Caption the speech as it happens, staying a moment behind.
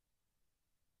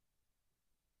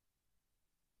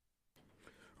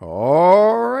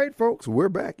All right, folks, we're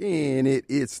back in.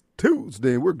 It's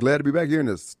Tuesday. We're glad to be back here in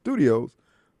the studios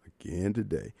again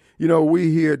today. You know,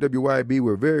 we here at WYB,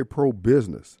 we're very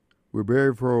pro-business. We're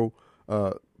very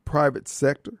pro-private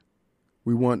sector.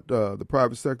 We want the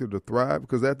private sector to thrive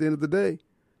because at the end of the day,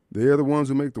 they're the ones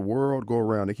who make the world go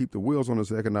around. They keep the wheels on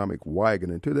this economic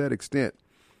wagon. And to that extent,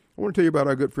 I want to tell you about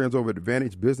our good friends over at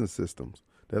Advantage Business Systems.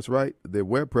 That's right. Their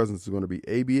web presence is going to be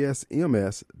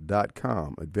absms.com,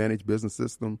 Advantage Business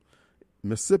System,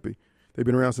 Mississippi. They've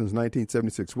been around since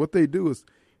 1976. What they do is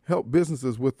help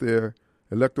businesses with their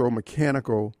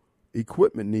electromechanical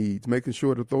equipment needs, making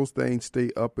sure that those things stay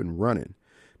up and running.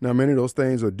 Now, many of those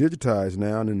things are digitized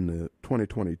now in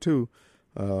 2022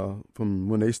 from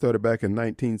when they started back in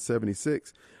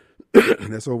 1976.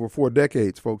 That's over 4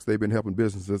 decades, folks. They've been helping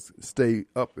businesses stay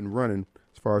up and running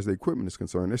as far as the equipment is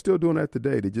concerned. They're still doing that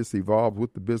today. They just evolved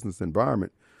with the business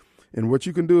environment. And what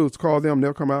you can do is call them.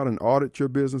 They'll come out and audit your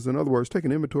business. In other words, take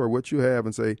an inventory of what you have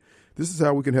and say, this is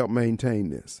how we can help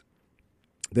maintain this.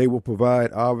 They will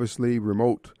provide, obviously,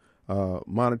 remote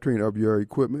monitoring of your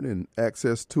equipment and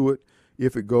access to it.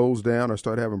 If it goes down or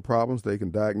start having problems, they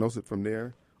can diagnose it from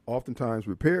there, oftentimes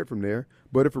repair it from there.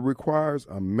 But if it requires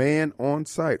a man on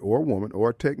site or a woman or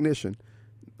a technician,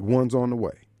 one's on the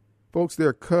way. Folks,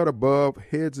 they're cut above,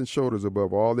 heads and shoulders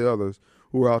above all the others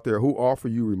who are out there who offer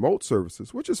you remote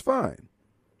services, which is fine.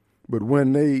 But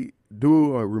when they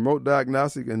do a remote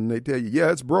diagnostic and they tell you,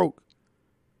 yeah, it's broke,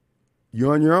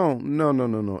 you're on your own.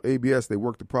 No. ABS, they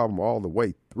work the problem all the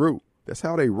way through. That's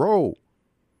how they roll.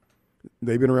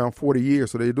 They've been around 40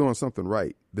 years, so they're doing something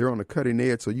right. They're on the cutting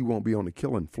edge, so you won't be on the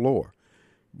killing floor.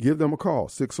 Give them a call,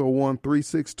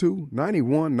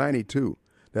 601-362-9192.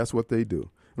 That's what they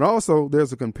do. And also,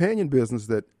 there's a companion business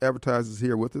that advertises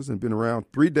here with us and been around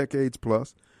 3 decades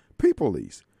plus, People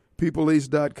Lease.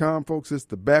 PeopleLease.com, folks, it's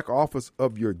the back office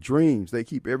of your dreams. They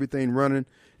keep everything running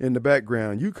in the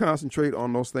background. You concentrate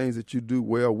on those things that you do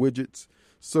well, widgets,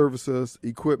 services,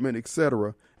 equipment,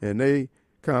 etc., and they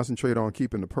concentrate on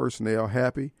keeping the personnel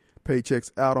happy,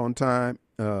 paychecks out on time,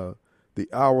 the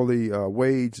hourly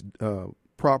wage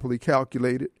properly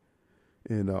calculated,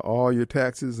 and all your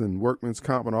taxes and workman's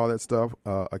comp and all that stuff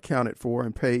accounted for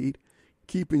and paid,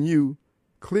 keeping you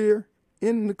clear,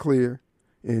 in the clear,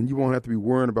 and you won't have to be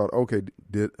worrying about, okay,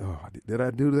 did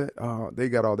I do that? They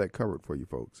got all that covered for you,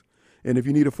 folks. And if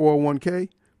you need a 401k,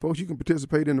 folks, you can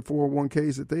participate in the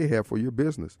 401ks that they have for your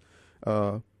business.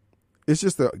 It's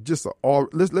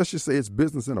let's just say it's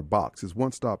business in a box. It's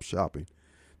one-stop shopping.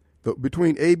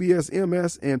 Between ABS,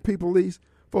 MS, and People Lease,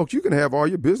 folks, you can have all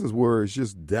your business worries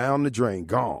just down the drain,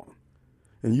 gone.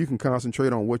 And you can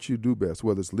concentrate on what you do best,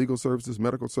 whether it's legal services,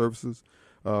 medical services,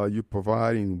 you're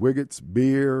providing widgets,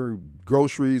 beer,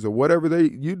 groceries, or whatever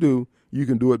you do, you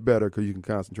can do it better because you can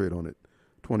concentrate on it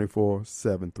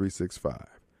 24/7, 365.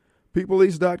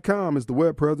 PeopleLease.com is the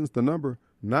web presence, the number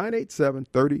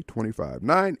 987-3025,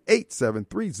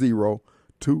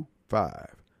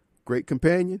 987-3025. Great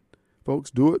companion. Folks,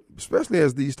 do it, especially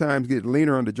as these times get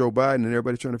leaner under Joe Biden and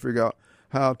everybody's trying to figure out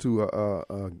how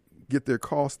to get their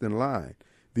costs in line.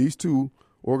 These two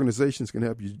organizations can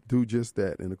help you do just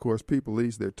that. And, of course, People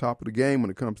Lease, they're top of the game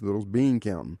when it comes to those bean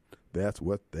counting. That's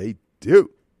what they do.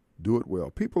 Do it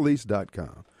well.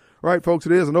 PeopleLease.com. All right, folks,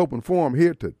 it is an open forum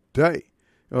here today.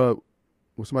 Was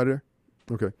somebody there?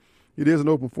 Okay. It is an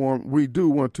open forum. We do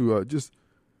want to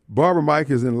Barbara Mike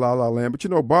is in La La Land.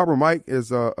 But, Barbara Mike,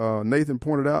 as Nathan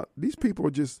pointed out, these people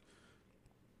are just,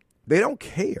 they don't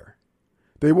care.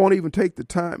 They won't even take the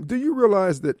time. Do you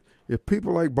realize that if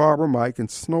people like Barbara Mike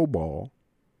and Snowball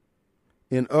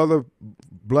and other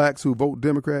blacks who vote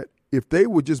Democrat, if they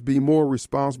would just be more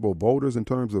responsible voters in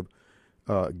terms of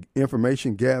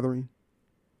information gathering,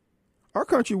 our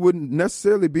country wouldn't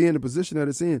necessarily be in the position that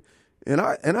it's in. And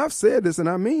I've said this, and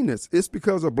I mean this. It's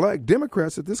because of black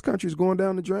Democrats that this country is going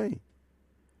down the drain.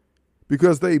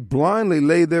 Because they blindly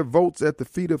lay their votes at the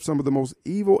feet of some of the most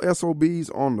evil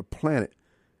SOBs on the planet.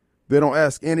 They don't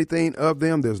ask anything of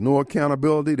them. There's no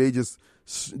accountability. They just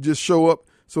show up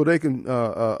so they can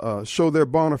show their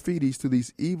bona fides to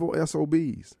these evil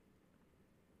SOBs.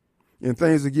 And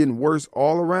things are getting worse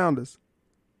all around us.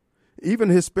 Even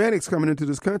Hispanics coming into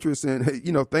this country are saying, hey,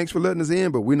 thanks for letting us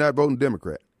in, but we're not voting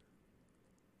Democrat.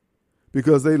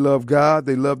 Because they love God,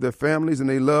 they love their families, and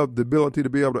they love the ability to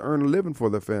be able to earn a living for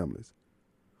their families.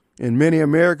 And many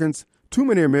Americans, too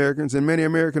many Americans, and many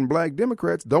American black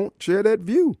Democrats don't share that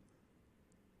view.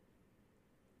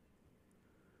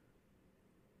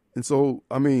 And so,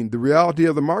 the reality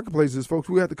of the marketplace is, folks,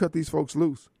 we have to cut these folks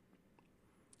loose.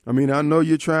 I know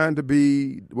you're trying to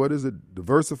be,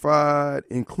 diversified,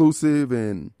 inclusive,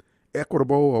 and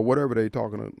equitable or whatever they're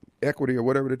talking about, equity or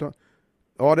whatever they're talking.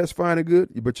 All that's fine and good,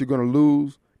 but you're going to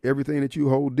lose everything that you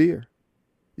hold dear.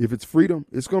 If it's freedom,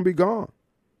 it's going to be gone.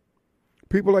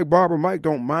 People like Barbara Mike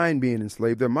don't mind being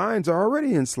enslaved. Their minds are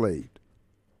already enslaved.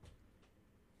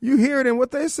 You hear it in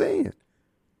what they're saying.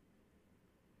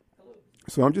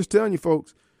 So I'm just telling you,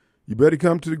 folks, you better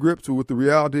come to the grips with the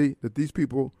reality that these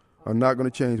people are not going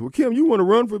to change. Well, Kim, you want to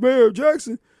run for mayor of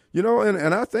Jackson? You know,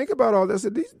 and I think about all this.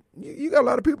 You got a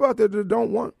lot of people out there that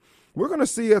don't want. We're going to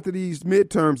see after these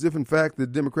midterms if, in fact, the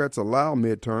Democrats allow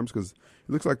midterms, because it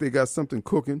looks like they got something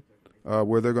cooking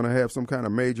where they're going to have some kind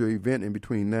of major event in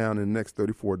between now and the next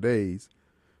 34 days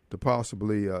to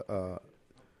possibly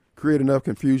create enough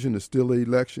confusion to steal the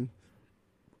election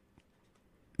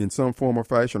in some form or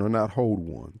fashion or not hold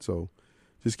one. So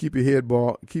just keep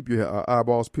your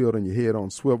eyeballs peeled and your head on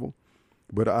swivel.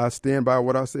 But I stand by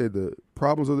what I said. The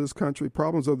problems of this country,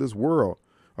 problems of this world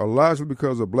are largely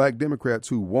because of black Democrats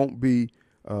who won't be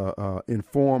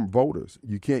informed voters.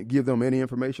 You can't give them any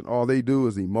information. All they do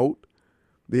is emote.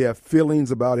 They have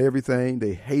feelings about everything.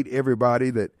 They hate everybody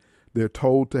that they're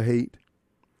told to hate.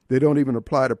 They don't even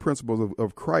apply the principles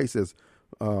of Christ, as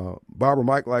Barbara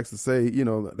Mike likes to say, you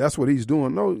know, that's what he's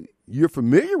doing. No, you're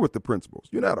familiar with the principles.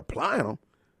 You're not applying them.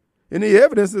 And the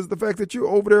evidence is the fact that you're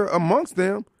over there amongst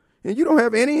them and you don't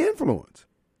have any influence.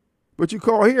 But you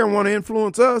call here and want to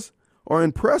influence us or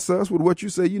impress us with what you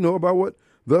say you know about what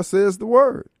thus says the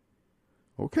word.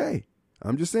 Okay.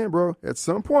 I'm just saying, bro, at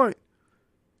some point,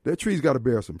 that tree's got to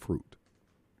bear some fruit.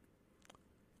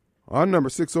 Our number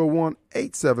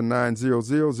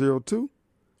 601-879-0002.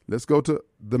 Let's go to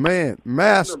the man,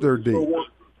 Master D.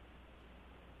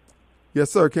 Yes,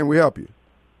 sir. Can we help you?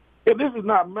 Yeah, this is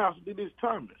not Master D. This is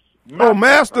Thomas.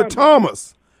 Master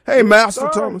Thomas. Hey, Master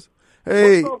Thomas.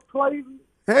 Hey. What's up, Clayton?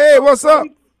 Hey, what's up?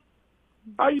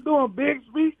 How you doing,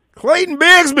 Bigsby? Clayton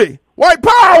Bigsby. White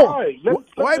power. Right,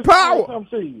 White power.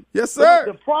 Yes, sir.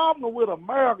 The problem with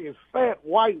America is fat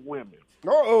white women.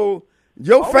 Uh-oh.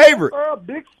 Your favorite.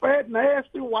 Big, fat,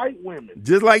 nasty white women.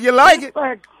 Just like you like it.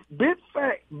 Big,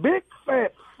 fat,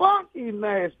 funky,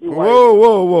 nasty white women.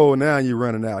 Whoa. Whoa. Now you're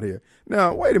running out here.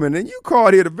 Now, wait a minute. And you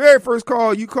called here, the very first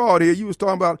call you called here, you was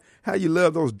talking about how you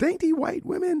love those dainty white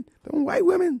women, them white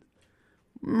women.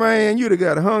 Man, you'd have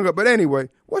got hung up. But anyway,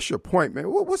 what's your point, man?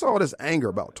 What's all this anger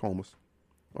about, Thomas?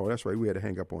 Oh, that's right. We had to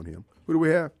hang up on him. Who do we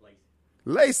have?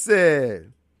 Lacey.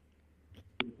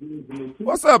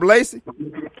 What's up, Lacey?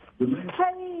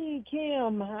 Hey,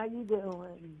 Kim. How you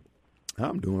doing?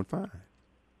 I'm doing fine.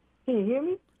 Can you hear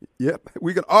me? Yep.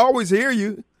 We can always hear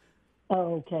you.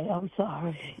 Okay. I'm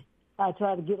sorry. I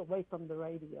try to get away from the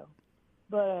radio.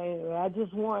 But anyway, I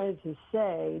just wanted to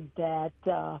say that,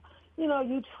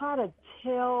 you try to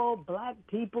tell black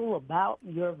people about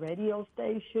your radio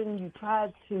station. You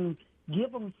try to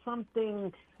give them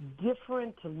something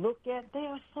different to look at. They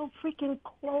are so freaking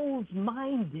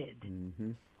closed-minded.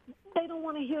 Mm-hmm. They don't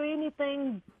want to hear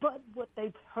anything but what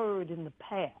they've heard in the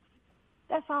past.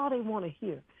 That's all they want to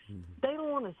hear. Mm-hmm. They don't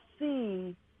want to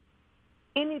see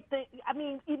anything. I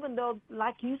mean, even though,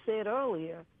 like you said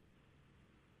earlier,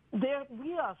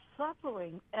 we are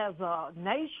suffering as a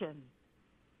nation,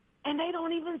 and they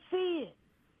don't even see it.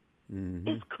 Mm-hmm.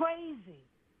 It's crazy.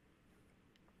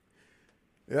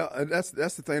 Yeah, that's the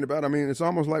thing about it. I mean, it's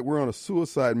almost like we're on a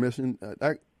suicide mission.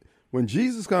 When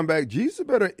Jesus come back, Jesus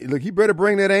better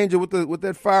bring that angel with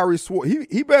that fiery sword.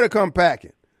 He better come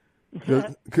packing,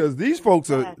 because these folks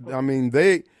are. I mean,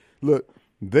 they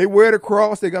wear the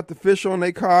cross, they got the fish on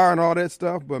their car and all that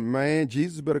stuff. But man,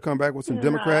 Jesus better come back with some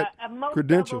Democrat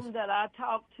credentials. Most of them that I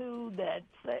talk to that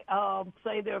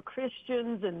say they're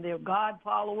Christians and they're God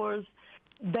followers,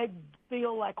 they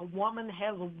feel like a woman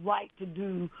has a right to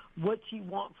do what she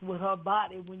wants with her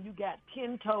body. When you got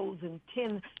 10 toes and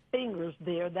 10 fingers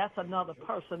there, that's another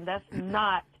person. That's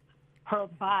not her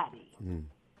body. Mm.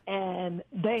 And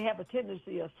they have a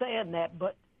tendency of saying that,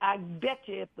 but I bet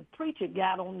you if the preacher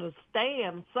got on the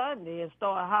stand Sunday and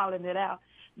started hollering it out,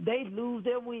 they'd lose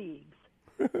their wigs.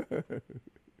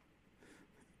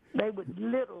 They would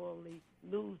literally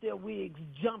lose their wigs,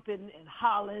 jumping and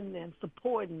hollering and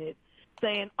supporting it,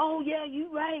 saying, oh, yeah, you're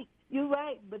right.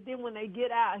 But then when they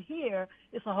get out here,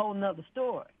 it's a whole nother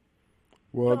story.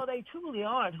 Well, so they truly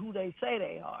aren't who they say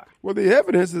they are. Well, the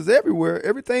evidence is everywhere.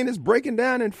 Everything is breaking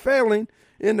down and failing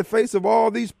in the face of all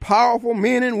these powerful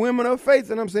men and women of faith.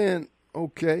 And I'm saying,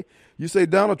 okay, you say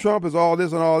Donald Trump is all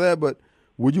this and all that, but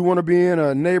would you want to be in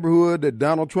a neighborhood that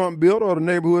Donald Trump built, or the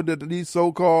neighborhood that these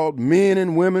so-called men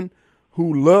and women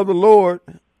who love the Lord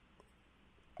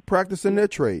practicing their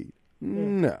trade?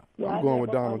 No, Yeah, I'm going with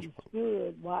I never Donald Trump.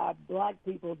 understood why black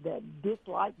people that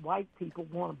dislike white people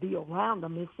want to be around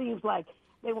them. It seems like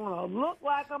they want to look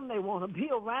like them, they want to be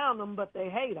around them, but they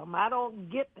hate them. I don't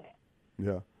get that.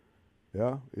 Yeah.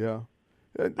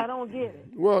 I don't get it.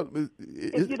 Well,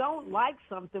 If you don't like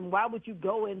something, why would you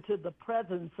go into the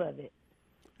presence of it?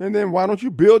 and then why don't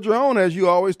you build your own, as you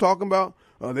always talking about?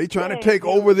 They trying They to ain't take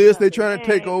building over this, they nothing. trying to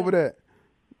They take ain't over gonna- that.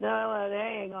 No, they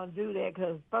ain't going to do that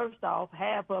because, first off,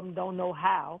 half of them don't know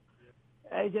how.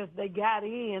 They got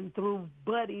in through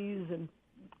buddies and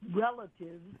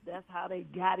relatives. That's how they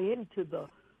got into the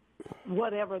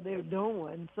whatever they're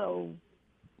doing. So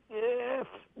if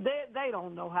they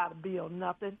don't know how to build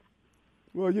nothing.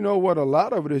 Well, you know what? A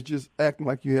lot of it is just acting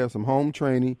like you have some home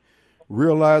training,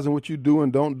 realizing what you do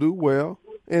and don't do well,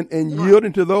 and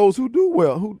yielding to those who do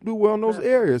well in those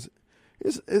areas.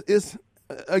 It's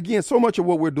again, so much of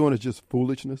what we're doing is just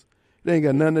foolishness. It ain't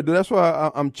got nothing to do. That's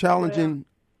why I'm challenging.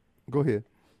 Go ahead.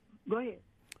 Go ahead.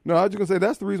 No, I was just going to say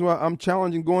that's the reason why I'm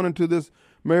challenging going into this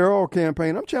mayoral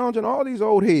campaign. I'm challenging all these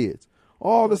old heads,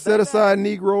 all the set-aside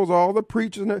Negroes, all the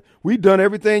preachers. We've done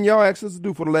everything y'all asked us to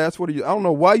do for the last 40 years. I don't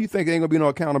know why you think there ain't going to be no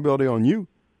accountability on you.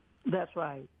 That's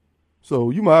right. So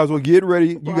you might as well get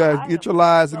ready. You guys get your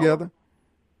lives together.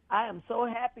 I am so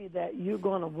happy that you're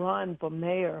going to run for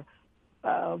mayor.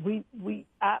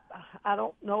 I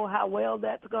don't know how well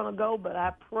that's going to go, but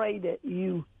I pray that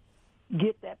you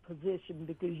get that position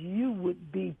because you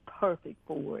would be perfect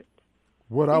for it.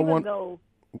 Even though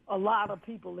a lot of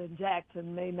people in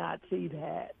Jackson may not see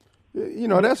that.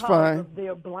 That's fine. Because of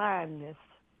their blindness.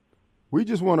 We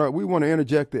just want to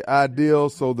interject the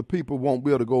ideals so the people won't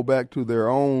be able to go back to their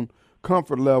own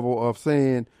comfort level of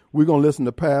saying we're going to listen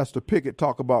to Pastor Pickett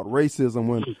talk about racism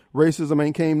when racism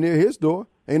ain't came near his door.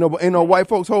 Ain't no white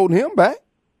folks holding him back.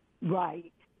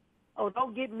 Right. Oh,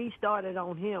 don't get me started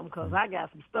on him because I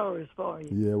got some stories for you.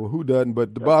 Yeah, well, who doesn't?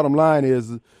 But the bottom line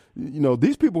is,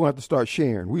 these people have to start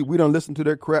sharing. We don't listen to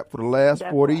their crap for the last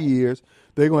 40 years.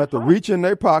 They're going to have to reach in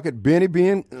their pocket, Benny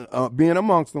being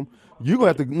amongst them. You're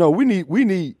going to have to, no, we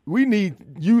need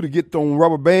you to get them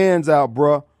rubber bands out,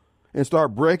 bruh, and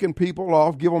start breaking people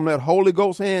off, give them that Holy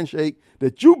Ghost handshake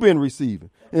that you've been receiving.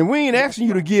 And we ain't asking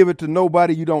you to give it to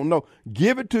nobody you don't know.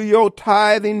 Give it to your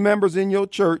tithing members in your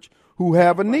church who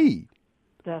have a need.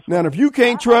 That's now, right. if you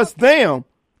can't trust them,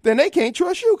 then they can't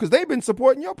trust you because they've been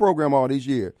supporting your program all these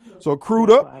years. So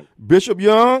Crude Up, right. Bishop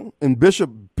Young, and Bishop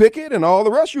Pickett, and all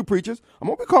the rest of you preachers, I'm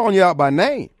going to be calling you out by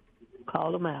name.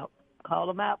 Call them out. Call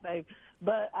them out, baby.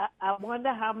 But I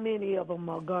wonder how many of them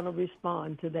are going to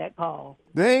respond to that call.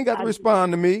 They ain't got to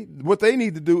respond to me. What they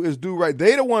need to do is do right.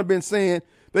 They the one been saying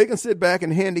they can sit back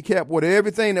and handicap what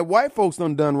everything that white folks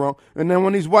done wrong. And then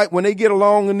when they get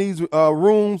along in these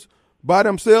rooms by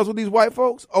themselves with these white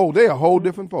folks, oh, they a whole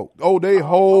different folk. Oh, they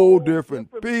whole different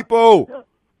people.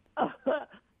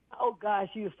 Oh, gosh,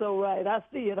 you're so right. I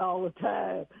see it all the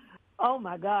time. Oh,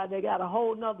 my God, they got a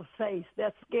whole nother face.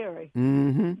 That's scary.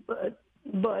 Mm-hmm.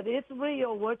 But it's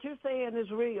real. What you're saying is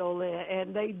real,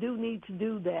 and they do need to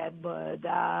do that, but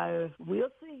we'll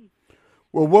see.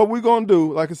 Well, what we're going to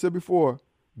do, like I said before,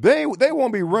 they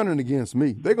won't be running against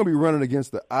me. They're going to be running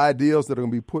against the ideals that are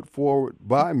going to be put forward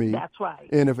by me. That's right.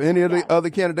 And if any of the other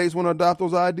candidates want to adopt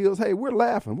those ideals, hey, we're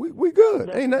laughing. We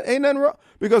good. Ain't nothing wrong.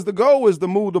 Because the goal is to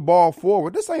move the ball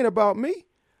forward. This ain't about me.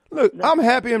 Look, I'm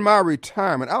happy in my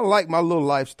retirement. I like my little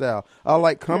lifestyle. I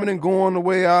like coming and going the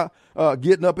way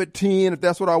getting up at 10 if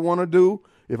that's what I want to do.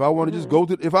 If I want to just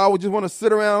if I would just want to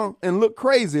sit around and look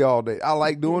crazy all day, I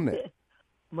like doing that.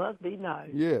 Must be nice.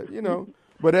 Yeah,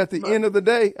 But at the end of the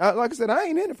day, like I said, I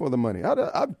ain't in it for the money.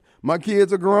 My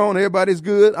kids are grown. Everybody's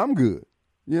good. I'm good.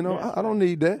 I don't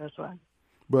need that. That's right.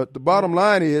 But the bottom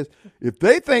line is, if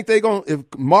they think if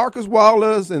Marcus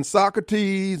Wallace and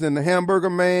Socrates and the Hamburger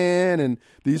Man and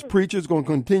these preachers going to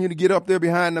continue to get up there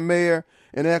behind the mayor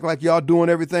and act like y'all doing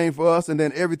everything for us and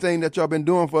then everything that y'all been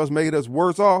doing for us made us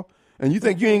worse off, and you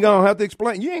think you ain't going to have to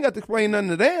explain, you ain't got to explain nothing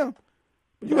to them.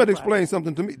 You got to explain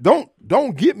something to me.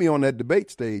 Don't get me on that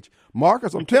debate stage.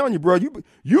 Marcus, I'm telling you, bro,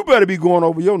 you better be going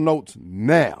over your notes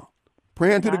now,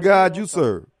 praying to the God you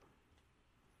serve.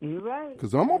 You're right.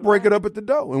 Because I'm going to break it up at the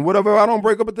door. And whatever I don't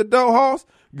break up at the door, Hoss,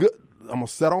 I'm going to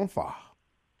set on fire.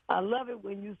 I love it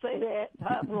when you say that.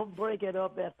 I'm going to break it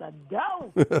up at the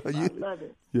door. I love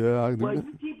it. Yeah, I do. Well,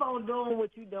 you keep on doing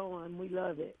what you're doing. We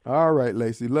love it. All right,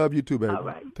 Lacey. Love you too, baby. All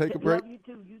right. Take a break. Love you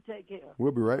too. You take care.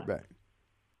 We'll be right back.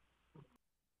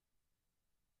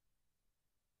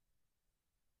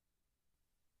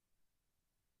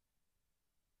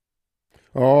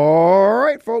 All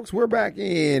right, folks, we're back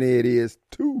in. It is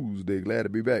Tuesday. Glad to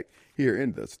be back here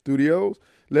in the studios.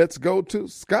 Let's go to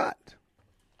Scott.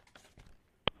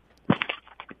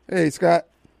 Hey, Scott.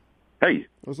 Hey.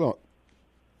 What's up?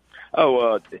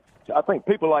 Oh, I think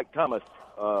people like Thomas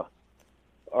are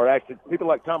actually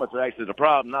the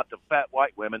problem, not the fat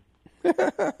white women. It's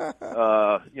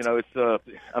an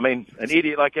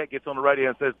idiot like that gets on the radio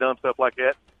and says dumb stuff like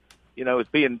that. It's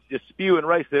being just spewing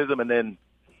racism, and then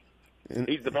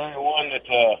he's the very one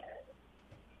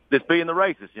that's being the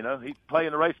racist. He's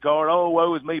playing the race card. Oh,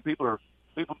 woe is me.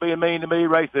 People being mean to me,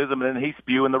 racism, and then he's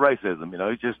spewing the racism.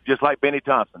 He's just like Benny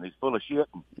Thompson. He's full of shit.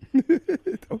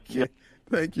 Okay. Yeah.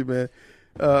 Thank you, man.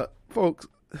 Folks,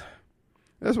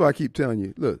 that's why I keep telling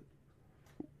you, look,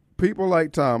 people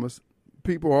like Thomas,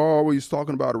 people are always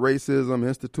talking about racism,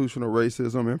 institutional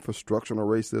racism, infrastructural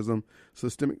racism,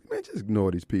 systemic. Man, just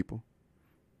ignore these people.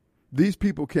 These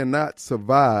people cannot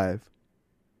survive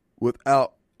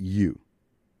without you.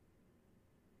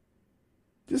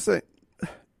 Just say,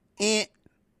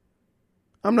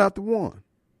 I'm not the one.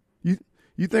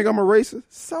 You think I'm a racist?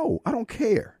 So, I don't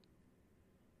care.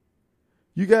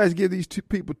 You guys give these two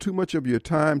people too much of your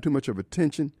time, too much of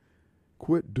attention.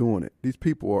 Quit doing it. These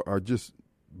people are just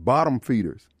bottom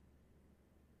feeders.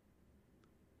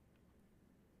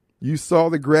 You saw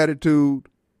the gratitude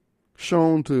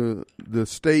shown to the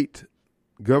state,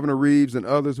 Governor Reeves and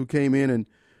others who came in and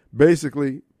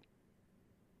basically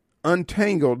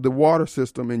untangled the water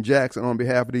system in Jackson on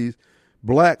behalf of these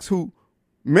blacks who,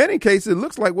 many cases, it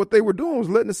looks like what they were doing was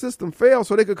letting the system fail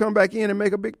so they could come back in and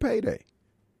make a big payday.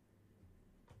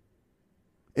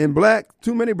 And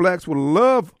too many blacks would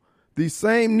love these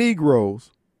same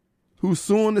Negroes who's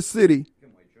suing the city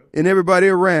and everybody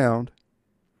around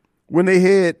when they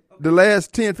had the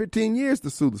last 10, 15 years to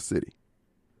sue the city.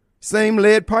 Same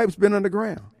lead pipes been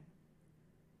underground.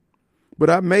 But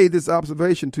I made this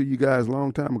observation to you guys a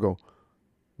long time ago.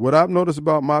 What I've noticed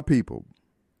about my people,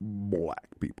 black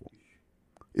people,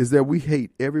 is that we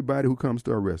hate everybody who comes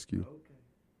to our rescue.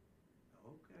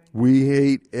 We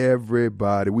hate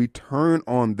everybody. We turn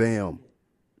on them.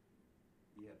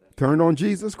 Turn on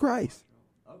Jesus Christ.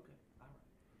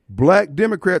 Black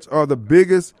Democrats are the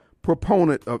biggest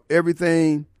proponent of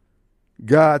everything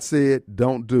God said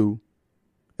don't do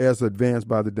as advanced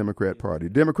by the Democrat Party.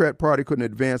 The Democrat Party couldn't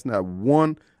advance not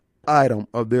one item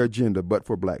of their agenda but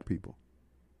for black people.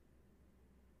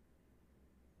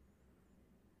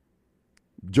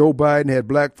 Joe Biden had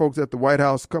black folks at the White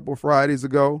House a couple of Fridays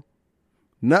ago,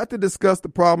 not to discuss the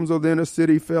problems of the inner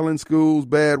city, failing schools,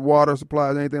 bad water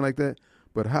supplies, anything like that,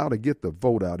 but how to get the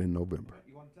vote out in November.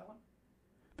 You want to tell them?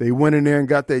 They went in there and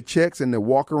got their checks and their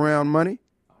walk-around money,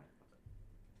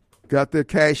 got their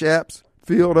cash apps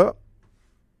filled up,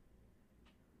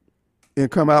 and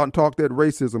come out and talk that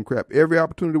racism crap. Every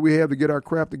opportunity we have to get our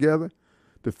crap together,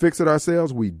 to fix it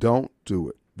ourselves, we don't do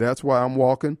it. That's why I'm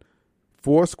walking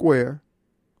four square,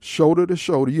 shoulder to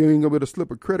shoulder. You ain't going to be able to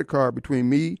slip a credit card between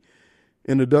me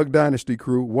and the Duck Dynasty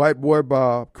crew, White Boy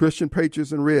Bob, Christian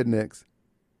Patriots and Rednecks,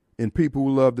 and people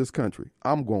who love this country.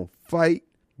 I'm going to fight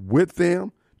with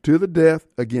them to the death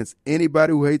against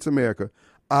anybody who hates America.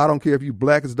 I don't care if you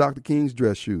black as Dr. King's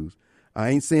dress shoes. I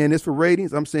ain't saying this for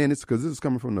ratings. I'm saying this because this is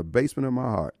coming from the basement of my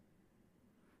heart.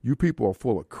 You people are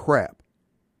full of crap.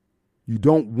 You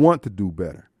don't want to do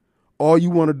better. All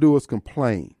you want to do is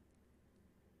complain.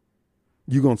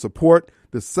 You're going to support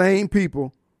the same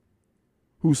people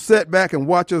who sat back and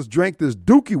watch us drink this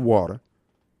dookie water,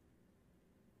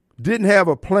 didn't have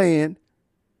a plan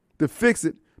to fix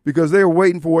it because they were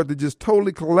waiting for it to just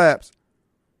totally collapse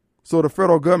so the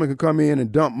federal government could come in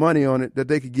and dump money on it that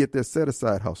they could get their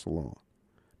set-aside hustle on.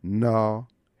 No.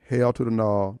 Hell to the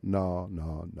no. No,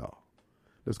 no, no.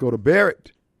 Let's go to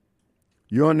Barrett.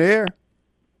 You on there?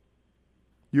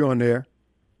 You on there?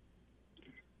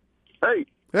 Hey.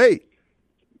 Hey.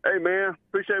 Hey, man.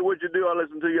 Appreciate what you do. I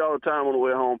listen to you all the time on the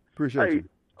way home. Appreciate you.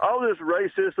 All this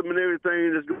racism and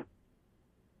everything is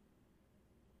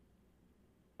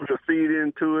to feed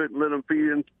into it, let them feed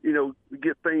in,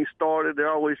 get things started. They're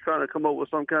always trying to come up with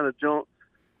some kind of junk.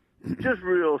 Just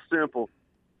real simple.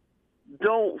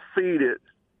 Don't feed it,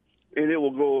 and it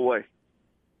will go away.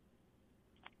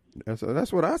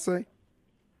 That's what I say.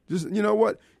 Just, you know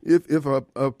what? If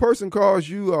a person calls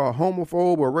you a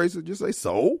homophobe or racist, just say,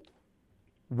 so?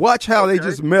 Watch how they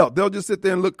just melt. They'll just sit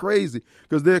there and look crazy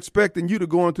because they're expecting you to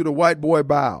go into the white boy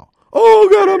bow. Oh,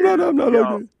 God, I'm not.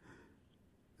 Yeah.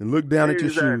 And look down at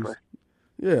your shoes.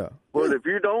 Yeah. But if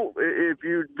you don't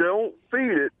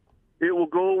feed it, it will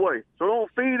go away. So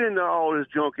don't feed into all this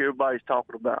junk everybody's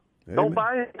talking about. Amen. Don't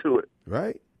buy into it.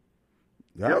 Right.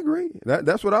 I agree.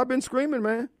 That's what I've been screaming,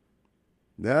 man.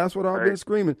 That's what I've been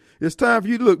screaming. It's time for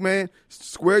you to look, man,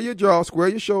 square your jaw, square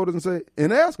your shoulders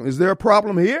and ask them, is there a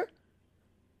problem here?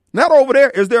 Not over there.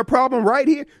 Is there a problem right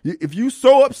here? If you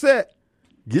so upset,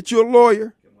 get you a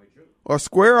lawyer or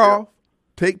square off,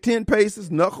 take 10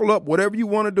 paces, knuckle up, whatever you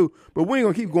want to do. But we ain't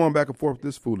going to keep going back and forth with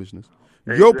this foolishness.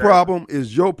 Exactly. Your problem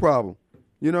is your problem.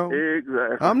 You know?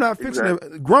 Exactly. I'm not fixing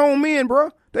it. Grown men,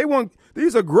 bro.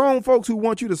 These are grown folks who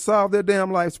want you to solve their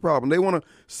damn life's problem. They want to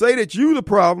say that you the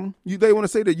problem. They want to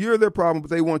say that you're their problem,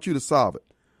 but they want you to solve it.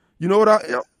 You know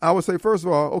what I would say? First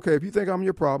of all, okay, if you think I'm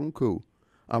your problem, cool.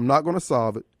 I'm not going to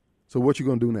solve it. So what you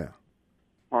going to do now?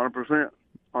 100%.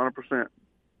 100%.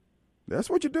 That's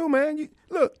what you do, man.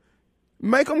 Look,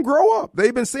 make them grow up.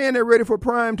 They've been saying they're ready for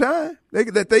prime time.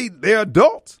 They're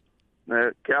adults.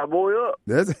 Cowboy up.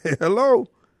 Hello.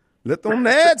 Let them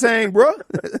nads hang, bro.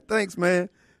 Thanks, man.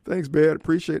 Thanks, Barrett.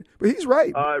 Appreciate it. But he's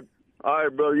right. All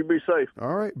right, brother. You be safe.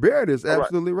 All right. Barrett is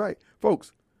absolutely right.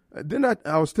 Folks,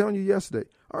 I was telling you yesterday,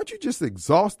 aren't you just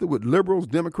exhausted with liberals,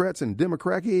 Democrats, and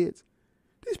Democrat heads?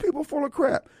 These people are full of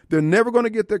crap. They're never going to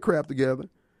get their crap together.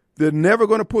 They're never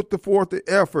going to put forth the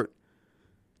effort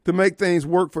to make things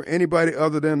work for anybody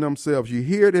other than themselves. You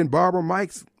hear it in Barbara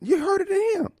Mike's. You heard it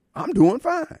in him. I'm doing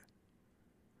fine.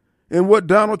 And what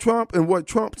Donald Trump and what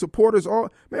Trump supporters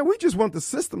are, man, we just want the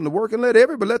system to work and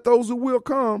let those who will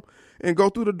come and go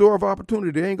through the door of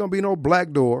opportunity. There ain't going to be no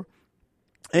black door.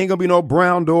 Ain't going to be no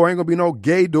brown door. Ain't going to be no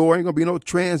gay door. Ain't going to be no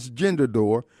transgender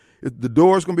door. The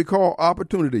door is going to be called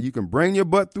opportunity. You can bring your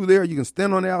butt through there. You can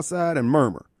stand on the outside and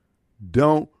murmur.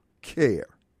 Don't care.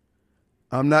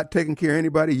 I'm not taking care of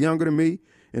anybody younger than me.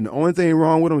 And the only thing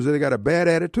wrong with them is that they got a bad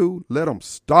attitude. Let them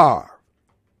starve.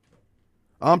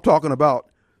 I'm talking about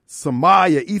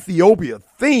Somalia, Ethiopia,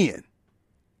 thin.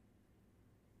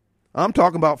 I'm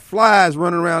talking about flies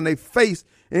running around their face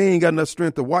and they ain't got enough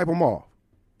strength to wipe them off.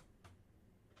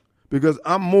 Because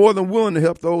I'm more than willing to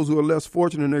help those who are less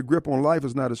fortunate and their grip on life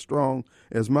is not as strong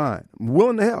as mine. I'm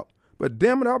willing to help. But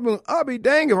damn it, I'll be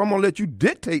danged if I'm going to let you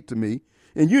dictate to me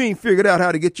and you ain't figured out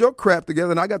how to get your crap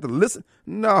together and I got to listen.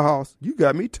 No, Hoss, you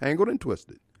got me tangled and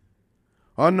twisted.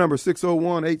 Our number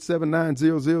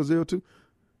 601-879-0002.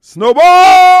 Snowball!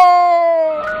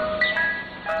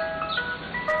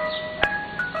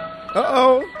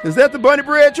 Uh-oh. Is that the Bunny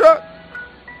Bread truck?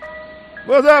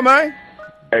 What's up, man?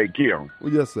 Hey, Kim.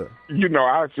 Well, yes, sir. You know,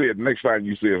 I said next time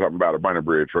you say something about a bunny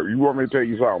bread truck, you want me to tell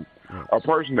you something? A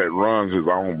person that runs his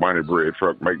own bunny bread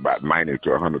truck make about $90,000 to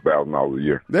 $100,000 a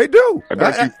year. They do. And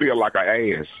don't you feel like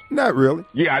an ass? Not really.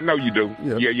 Yeah, I know you do.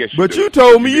 Yeah, yes, you but do. you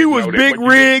told me you was big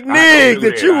rig nig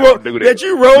that you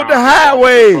rode the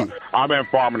highway. I'm in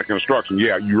farming and construction.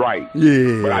 Yeah, you're right.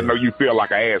 Yeah. But I know you feel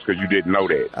like an ass because you didn't know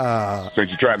that. Since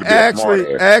you're trying to be a smart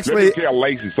ass. Actually,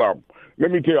 let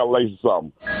me tell Lacey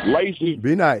something. Lacey,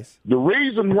 be nice. The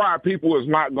reason why people is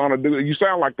not going to do it, you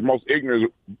sound like the most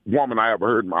ignorant woman I ever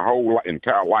heard in my whole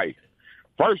entire life.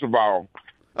 First of all,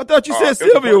 I thought you said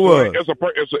Sylvia was. It's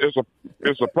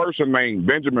a person named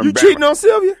Benjamin. You cheating on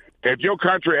Sylvia? If your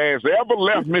country ass ever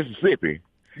left Mississippi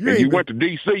and you went to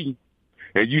D.C.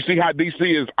 and you see how D.C.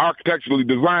 is architecturally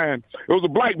designed, it was a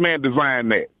black man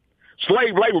designed that.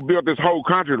 Slave labor built this whole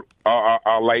country,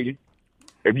 lady.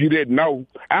 If you didn't know,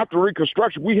 after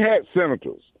Reconstruction, we had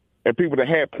senators and people that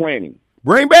had planning.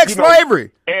 Bring back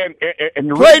slavery. And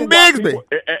the Clayton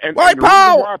Bigsby. White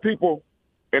power.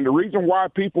 And the reason why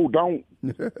people don't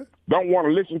want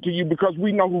to listen to you because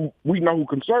we know who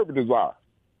conservatives are.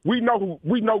 We know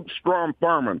Strom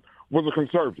Thurmond was a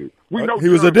conservative. We know he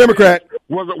was a Democrat.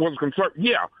 Was a conservative.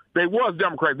 Yeah. They was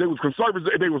Democrats. They was conservatives.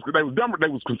 They was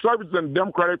conservatives in the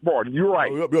Democratic Party. You're right.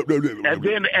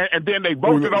 And then they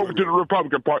voted over to the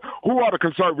Republican Party. Who are the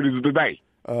conservatives today?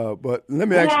 But let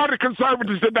me ask you. Who are the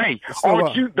conservatives today?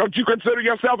 Don't you consider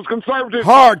yourself as conservative?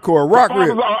 Hardcore, rock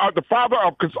real. The father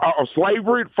of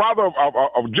slavery, father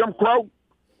of Jim Crow.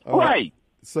 Right.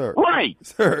 Sir. Right.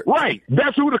 Sir. Right.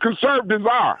 That's who the conservatives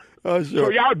are. Sure.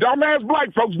 So y'all dumbass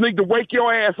black folks need to wake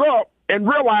your ass up and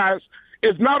realize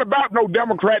it's not about no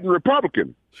Democrat and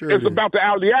Republican. Sure it's about the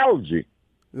ideology.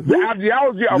 The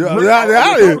ideology of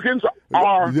Republicans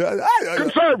are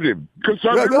conservative.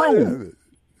 Conservative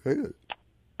rules.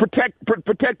 Protect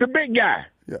the big guy.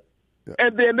 Yeah.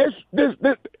 And then this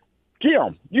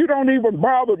Kim, you don't even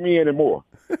bother me anymore.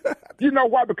 You know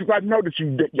why? Because I know that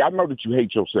you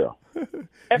hate yourself. And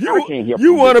I can't help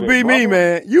you want to be me,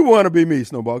 man. You want to be me,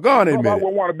 Snowball. Go on and admit it. I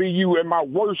would want to be you in my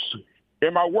worst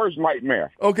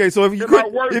nightmare. Okay, so if you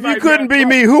couldn't be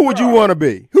me, who would you want to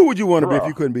be? Who would you want to be if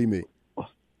you couldn't be me?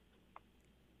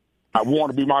 I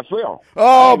want to be myself.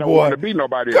 Oh, I boy. don't want to be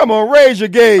nobody else. Come on, raise your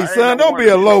gaze, son. Don't be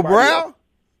a lowbrow.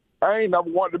 I ain't never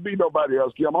wanted to be nobody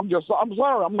else, Kim. I'm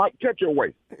sorry. I'm not cut your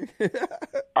way.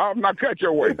 I'm not cut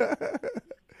your way.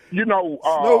 You know.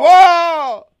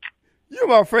 Snowball! You're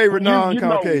my favorite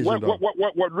non-Caucasian. You know,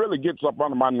 what really gets up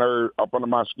under my nerve, up under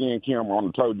my skin, Kim,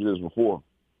 I told you this before,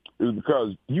 is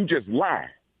because you just lie.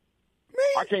 Me?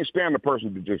 I can't stand the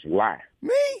person to just lie.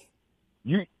 Me?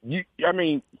 I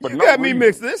mean, you got me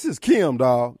mixed. This is Kim,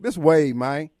 dog. This Wade,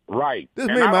 man. Right. This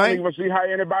and me, I man. don't even see how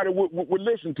anybody would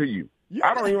listen to you.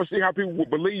 I don't even see how people would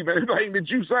believe anything that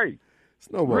you say.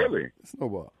 Snowball. Really?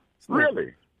 Snowball.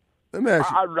 Really? Let me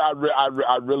ask you.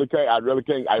 I really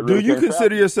can't. Do you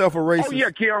consider yourself a racist? Oh, yeah,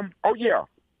 Kim. Oh, yeah.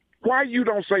 Why you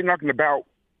don't say nothing about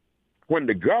when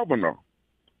the governor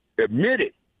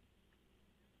admitted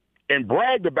and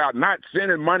bragged about not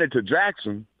sending money to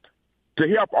Jackson to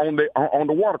help on the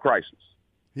water crisis?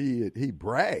 He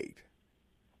bragged.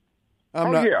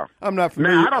 I'm not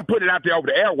familiar. Now, I don't put it out there over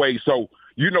the airways, so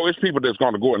you know it's people that's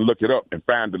going to go and look it up and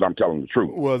find that I'm telling the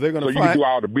truth. Well, they're going to find. You can do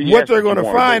all the BS what they're going to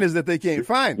find is that they can't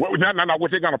find it. No.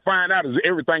 What they're going to find out is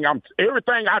everything I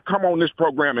come on this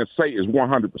program and say is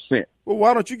 100%. Well,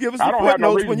 why don't you give us the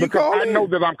footnotes when you call in? I know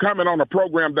that I'm coming on a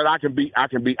program that the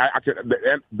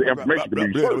information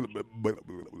can be searched.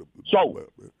 So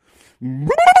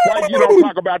why you don't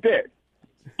talk about that?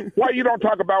 Why you don't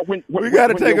talk about when we got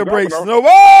to take a break,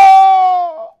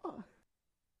 Snowball.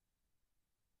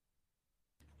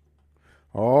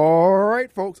 All right,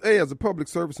 folks. Hey, as a public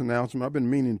service announcement, I've been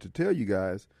meaning to tell you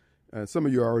guys, some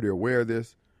of you are already aware of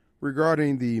this,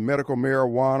 regarding the medical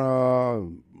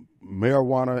marijuana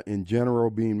in general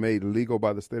being made legal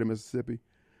by the state of Mississippi.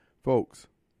 Folks,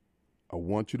 I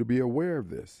want you to be aware of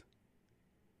this.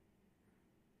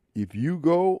 If you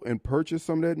go and purchase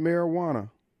some of that marijuana,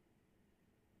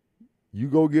 you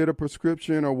go get a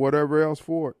prescription or whatever else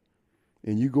for it,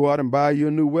 and you go out and buy you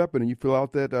a new weapon, and you fill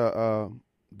out that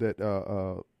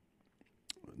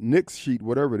NICS sheet,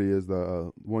 whatever it is,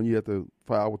 the one you have to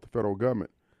file with the federal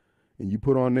government, and you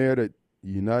put on there that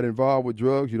you're not involved with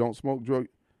drugs, you don't smoke drugs,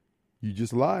 you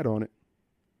just lied on it.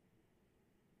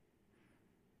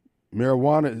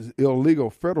 Marijuana is illegal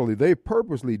federally. They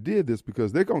purposely did this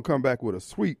because they're going to come back with a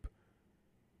sweep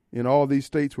in all these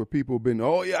states where people have been,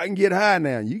 oh, yeah, I can get high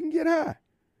now. You can get high,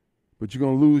 but you're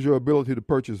going to lose your ability to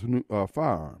purchase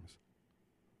firearms.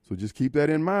 So just keep that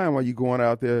in mind while you're going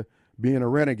out there being a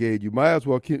renegade. You might as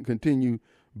well continue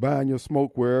buying your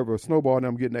smoke wherever Snowball and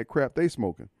them getting that crap they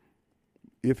smoking,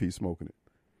 if he's smoking it.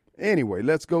 Anyway,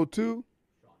 let's go to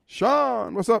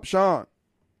Sean. What's up, Sean?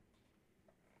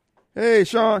 Hey,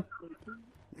 Sean.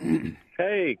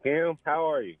 Hey, Kim. How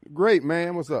are you? Great,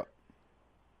 man. What's up?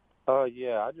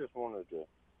 Yeah, I just wanted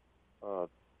to,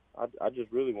 I just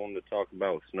really wanted to talk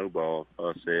about what Snowball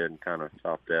said and kind of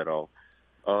top that off.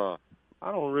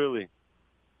 I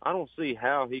don't see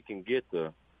how he can get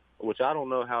which I don't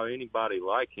know how anybody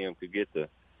like him could get the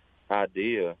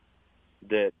idea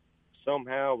that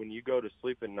somehow when you go to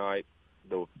sleep at night,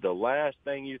 the last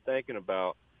thing you're thinking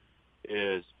about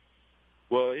is,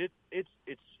 well, it's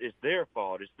their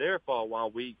fault. It's their fault why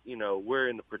we're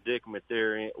in the predicament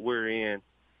we're in.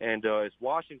 And it's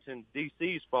Washington,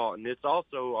 D.C.'s fault, and it's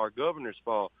also our governor's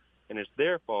fault, and it's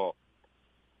their fault.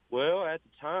 Well, at the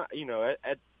time,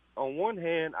 on one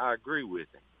hand, I agree with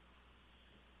him.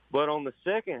 But on the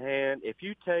second hand, if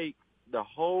you take the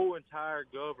whole entire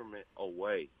government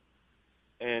away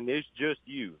and it's just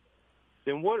you,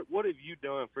 then what have you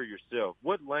done for yourself?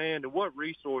 What land and what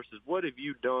resources, what have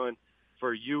you done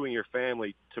for you and your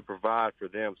family to provide for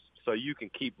them so you can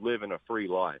keep living a free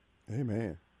life?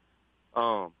 Amen.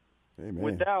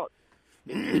 Amen.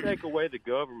 If you take away the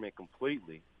government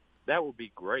completely, that would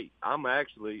be great. I'm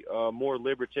actually more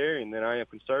libertarian than I am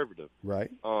conservative.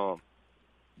 Right.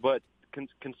 But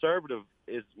conservative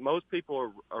is, most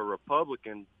people are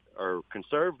Republican or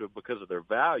conservative because of their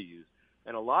values,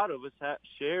 and a lot of us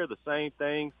share the same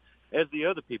things as the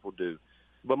other people do.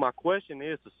 But my question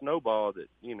is to Snowball that,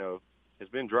 has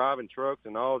been driving trucks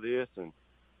and all this, and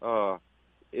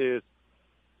is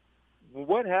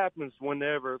what happens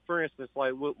whenever, for instance,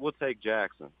 like we'll take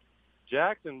Jackson.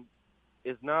 Jackson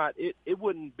is not, it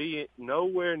wouldn't be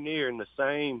nowhere near in the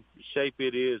same shape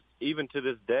it is even to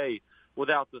this day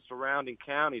without the surrounding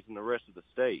counties and the rest of the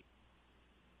state.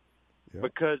 Yep.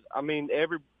 Because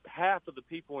every half of the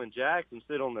people in Jackson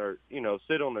sit on their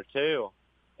tail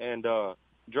and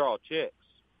draw checks,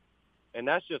 and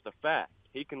that's just a fact.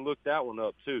 He can look that one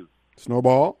up too.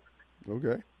 Snowball.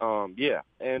 Okay. Yeah,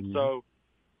 and so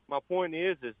my point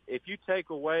is if you take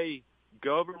away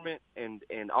government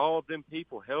and all of them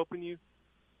people helping you,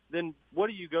 then what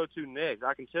do you go to next?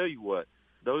 I can tell you what.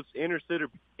 Those inner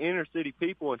city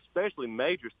people, and especially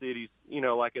major cities,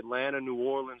 like Atlanta, New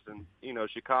Orleans, and,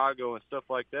 Chicago and stuff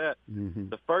like that,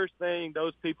 the first thing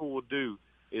those people will do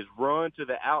is run to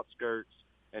the outskirts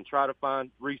and try to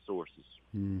find resources.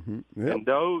 Mm-hmm. Yep. And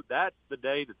though that's the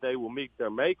day that they will meet their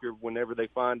maker, whenever they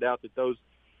find out that those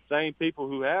same people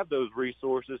who have those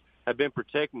resources have been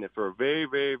protecting it for a very,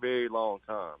 very, very long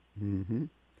time. Mm-hmm.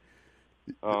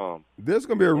 There's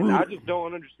going to be a root. I just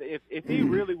don't understand. If he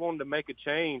really wanted to make a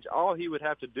change, all he would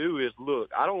have to do is,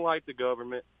 look, I don't like the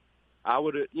government. I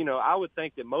would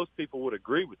think that most people would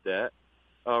agree with that,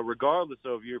 regardless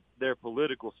of their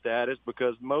political status,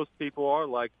 because most people are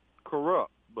like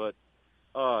corrupt. But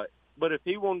if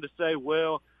he wanted to say,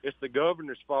 well, it's the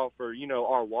governor's fault for,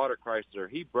 our water crisis, or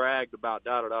he bragged about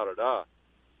da-da-da-da-da,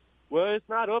 well, it's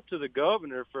not up to the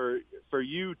governor for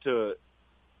you to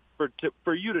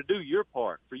do your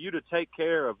part, for you to take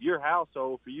care of your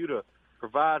household, for you to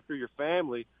provide for your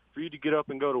family, for you to get up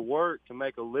and go to work, to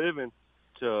make a living,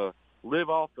 to live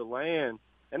off the land.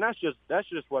 And that's just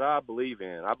what I believe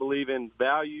in. I believe in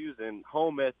values and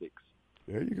home ethics.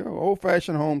 There you go.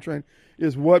 Old-fashioned home training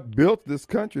is what built this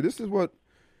country. This is what,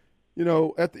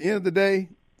 at the end of the day,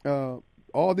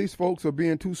 all these folks are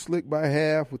being too slick by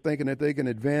half with thinking that they can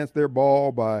advance their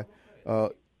ball by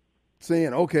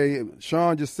saying, okay,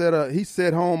 Sean just he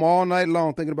sat home all night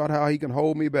long thinking about how he can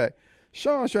hold me back.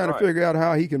 Sean's trying to figure out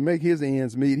how he can make his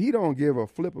ends meet. He don't give a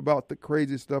flip about the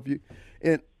crazy stuff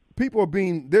and people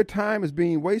their time is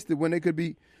being wasted when they could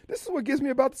be. This is what gets me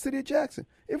about the city of Jackson.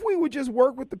 If we would just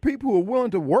work with the people who are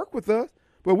willing to work with us,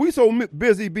 but we so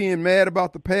busy being mad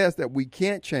about the past that we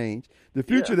can't change, the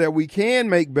future that we can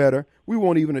make better, we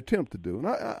won't even attempt to do. And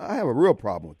I have a real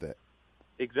problem with that.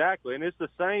 Exactly, and it's the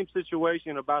same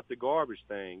situation about the garbage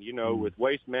thing, with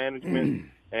waste management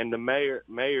and the mayor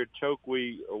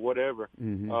Chokwe or whatever,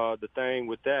 the thing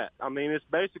with that. I mean, it's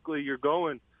basically you're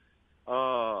going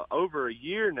over a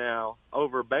year now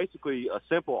over basically a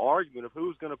simple argument of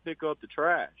who's going to pick up the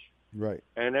trash. Right.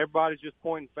 And everybody's just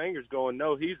pointing fingers going,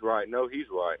 no, he's right, no, he's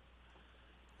right.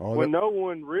 No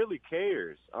one really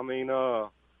cares. I mean,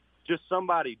 just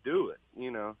somebody do it,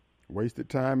 Wasted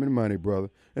time and money, brother.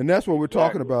 And that's what we're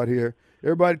talking about here.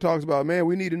 Everybody talks about, man,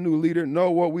 we need a new leader. No,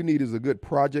 what we need is a good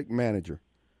project manager.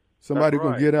 Somebody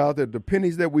who can get out there. The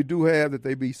pennies that we do have, that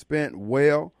they be spent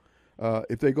well.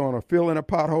 If they're going to fill in a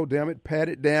pothole, damn it, pat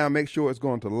it down, make sure it's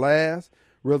going to last,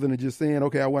 rather than just saying,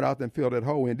 okay, I went out there and filled that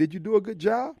hole in. Did you do a good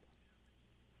job?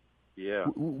 Yeah.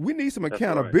 We need some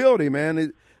accountability,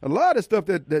 man. A lot of stuff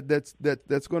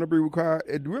that's going to be required,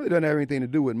 it really doesn't have anything to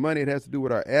do with money. It has to do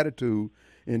with our attitude.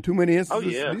 In too many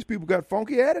instances, these people got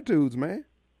funky attitudes, man.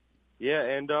 Yeah,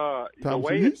 and the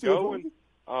way it's going,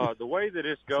 I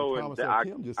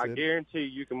guarantee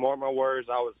you can mark my words.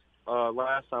 I was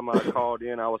last time I called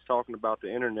in, I was talking about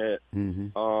the internet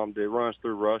that runs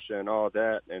through Russia and all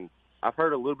that, and I've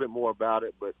heard a little bit more about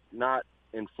it, but not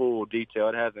in full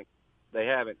detail. They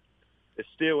haven't. It's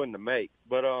still in the make.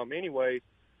 But anyways,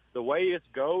 the way it's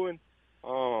going.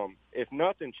 If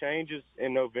nothing changes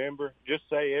in November, just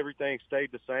say everything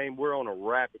stayed the same. We're on a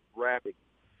rapid,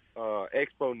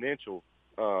 exponential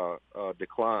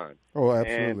decline. Oh,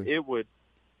 absolutely. And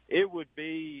it would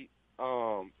be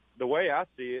the way I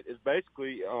see it is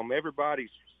basically everybody's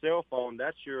cell phone.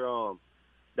 That's your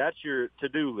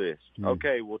to-do list.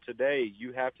 Okay, well today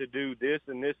you have to do this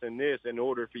and this and this in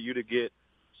order for you to get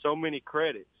so many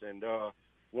credits, and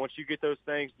once you get those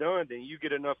things done, then you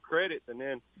get enough credits, and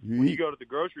then when you go to the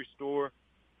grocery store,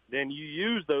 then you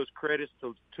use those credits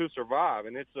to survive.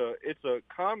 And it's a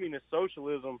communist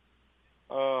socialism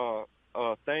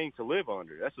thing to live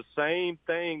under. That's the same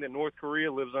thing that North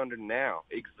Korea lives under now.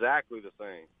 Exactly the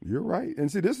same. You're right. And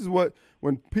see, this is what,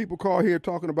 when people call here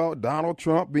talking about Donald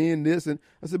Trump being this, and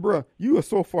I said, bro, you are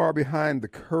so far behind the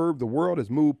curve. The world has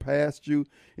moved past you,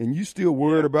 and you still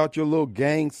worried about your little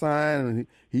gang sign, and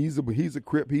he's a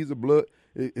Crip, he's a Blood.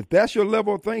 If that's your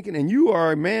level of thinking, and you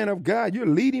are a man of God, you're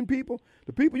leading people,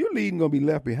 the people you're leading going to be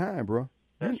left behind, bro.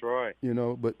 That's right.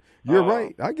 But you're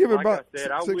right. I give it about I said, 6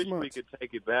 months. I wish we could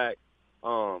take it back.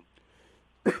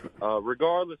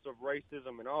 Regardless of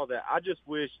racism and all that, I just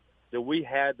wish that we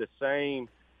had the same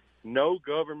no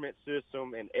government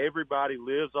system and everybody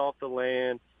lives off the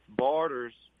land,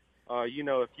 barters.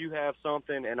 If you have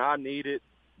something and I need it,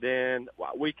 then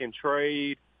we can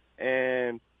trade,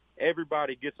 and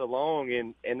everybody gets along,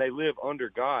 and they live under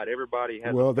God. Everybody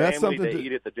has a family. They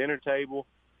eat at the dinner table,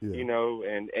 and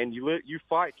you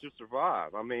fight to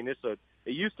survive. I mean, it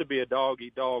used to be a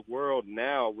dog-eat-dog world.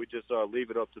 Now we just leave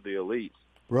it up to the elites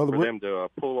for them to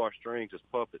pull our strings as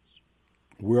puppets.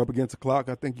 We're up against the clock.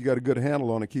 I think you got a good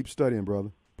handle on it. Keep studying,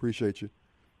 brother. Appreciate you.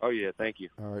 Oh, yeah. Thank you.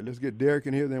 All right, let's get Derek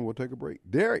in here, then we'll take a break.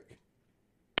 Derek.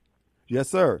 Yes,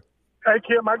 sir. Hey,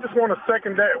 Kim, I just want to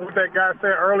second that what that guy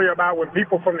said earlier about when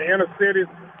people from the inner cities,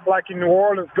 like in New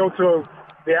Orleans, go to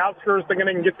the outskirts thinking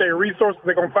they can get their resources,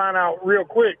 they're going to find out real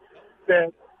quick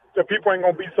that the people ain't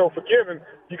going to be so forgiving.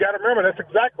 You got to remember, that's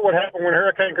exactly what happened when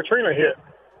Hurricane Katrina hit.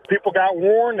 People got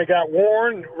warned. They got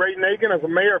warned. Ray Nagin, as a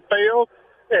mayor, failed.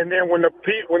 And then when the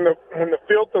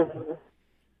filth of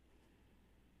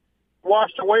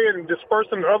washed away and dispersed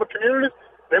into other communities,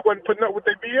 they wasn't putting up with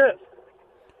their BS.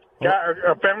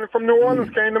 A family from New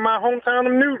Orleans came to my hometown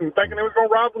of Newton thinking they was going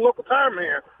to rob the local tire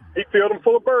man. He filled them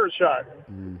full of birdshot.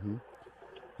 Mm-hmm.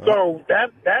 So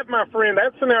that, my friend,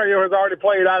 that scenario has already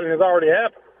played out and has already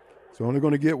happened. It's only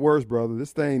going to get worse, brother.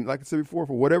 This thing, like I said before,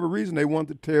 for whatever reason, they want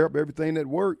to tear up everything that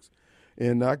works.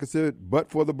 And like I said,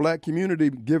 but for the black community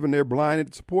giving their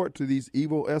blinded support to these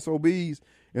evil SOBs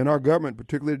in our government,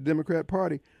 particularly the Democrat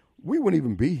Party, we wouldn't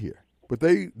even be here. But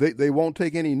they won't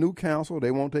take any new counsel.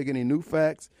 They won't take any new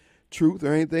facts, truth,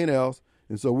 or anything else.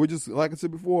 And so we're just, like I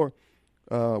said before,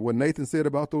 what Nathan said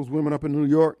about those women up in New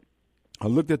York, I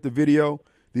looked at the video.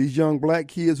 These young black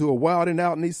kids who are wilding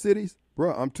out in these cities,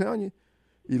 bro, I'm telling you,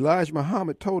 Elijah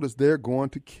Muhammad told us they're going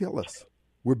to kill us.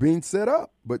 We're being set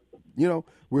up. But, you know,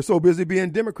 we're so busy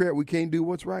being Democrat, we can't do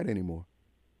what's right anymore.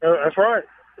 That's right.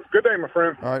 Good day, my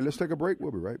friend. All right, let's take a break.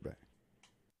 We'll be right back.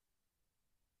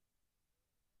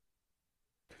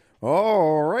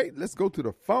 All right, let's go to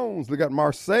the phones. We got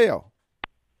Marcel.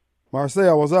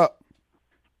 Marcel, what's up?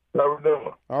 How we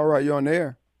doing? All right, you're on the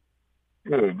air.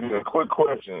 Good. Quick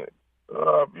question.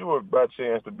 If you were by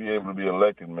chance to be able to be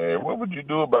elected mayor, what would you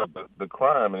do about the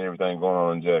crime and everything going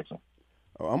on in Jackson?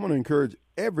 I'm going to encourage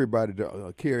everybody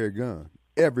to carry a gun.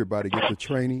 Everybody get the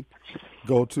training.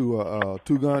 Go to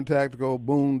Two Gun Tactical,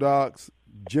 Boondocks,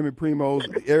 Jimmy Primo's.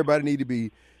 Everybody need to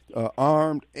be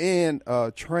armed and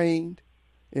trained.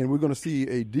 And we're going to see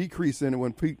a decrease in it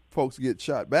when folks get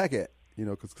shot back at, you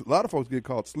know, because a lot of folks get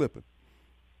caught slipping.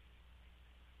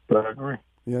 I agree.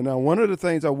 Yeah, now one of the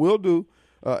things I will do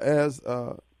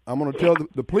I'm going to tell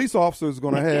the police officers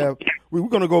going to have, we're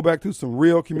going to go back to some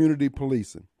real community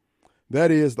policing. That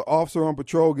is, the officer on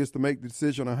patrol gets to make the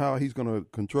decision on how he's going to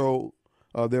control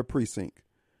their precinct.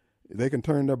 They can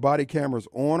turn their body cameras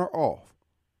on or off,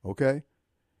 okay?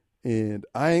 And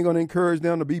I ain't going to encourage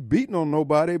them to be beating on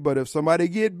nobody, but if somebody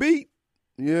get beat,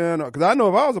 yeah, no, because I know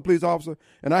if I was a police officer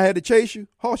and I had to chase you,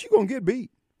 Hoss, you going to get beat.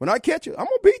 When I catch you, I'm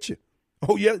going to beat you.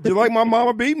 Oh, yeah, just like my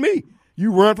mama beat me.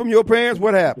 You run from your parents,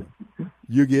 what happened?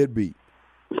 You get beat.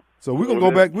 So we're going to go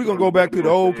back. We're going to go back to the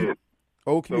old community.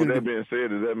 So with that being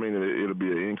said, does that mean that it'll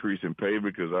be an increase in pay?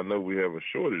 Because I know we have a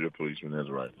shortage of policemen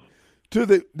as right now.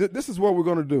 This is what we're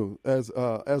going to do as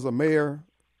a mayor.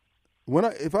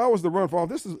 If I was to run for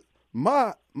office, this is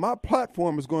my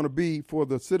platform is going to be for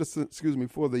the citizens.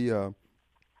 For the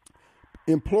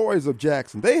employees of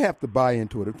Jackson. They have to buy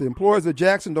into it. If the employees of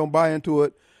Jackson don't buy into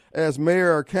it as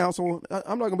mayor or council,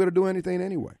 I'm not going to be able to do anything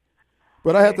anyway.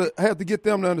 But I have to get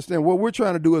them to understand what we're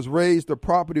trying to do is raise the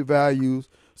property values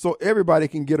so everybody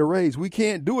can get a raise. We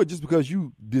can't do it just because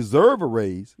you deserve a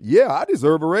raise. Yeah, I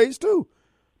deserve a raise too.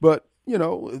 But, you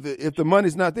know, if the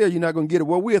money's not there, you're not going to get it.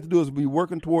 What we have to do is be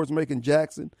working towards making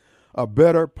Jackson a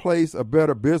better place, a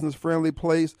better business-friendly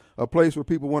place, a place where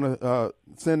people want to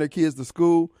send their kids to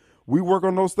school. We work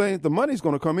on those things. The money's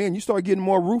going to come in. You start getting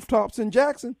more rooftops in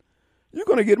Jackson, you're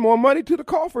going to get more money to the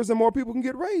coffers and more people can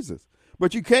get raises.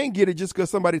 But you can't get it just because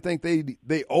somebody think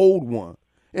they owed one.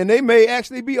 And they may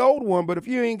actually be owed one, but if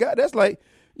you ain't got, that's like,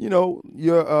 you know,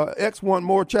 your ex want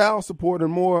more child support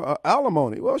and more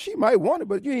alimony. Well, she might want it,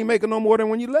 but you ain't making no more than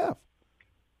when you left.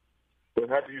 But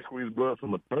how do you squeeze blood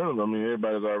from a turnip? I mean,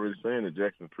 everybody's already saying that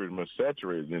Jackson's pretty much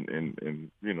saturated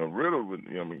and you know, riddled with,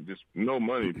 I mean, just no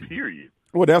money, period.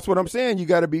 Well, that's what I'm saying. You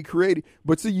got to be creative.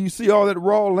 But see, you see all that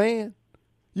raw land,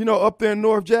 you know, up there in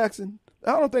North Jackson.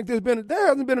 I don't think there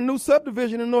hasn't been a new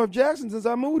subdivision in North Jackson since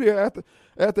I moved here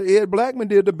after Ed Blackman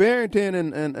did the Barrington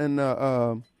and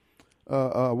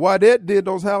Wadette did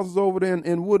those houses over there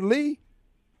in Woodley.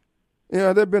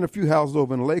 Yeah, there have been a few houses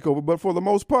over in Lakeover, but for the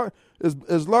most part,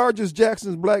 as large as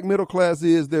Jackson's black middle class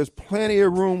is, there's plenty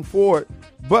of room for it.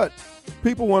 But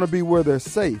people want to be where they're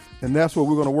safe, and that's what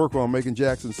we're going to work on, making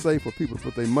Jackson safe for people to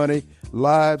put their money,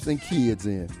 lives, and kids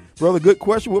in. Brother, good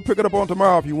question. We'll pick it up on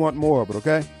tomorrow if you want more of it,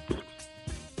 okay?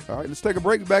 All right, let's take a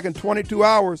break. Back in 22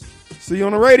 hours. See you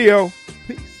on the radio.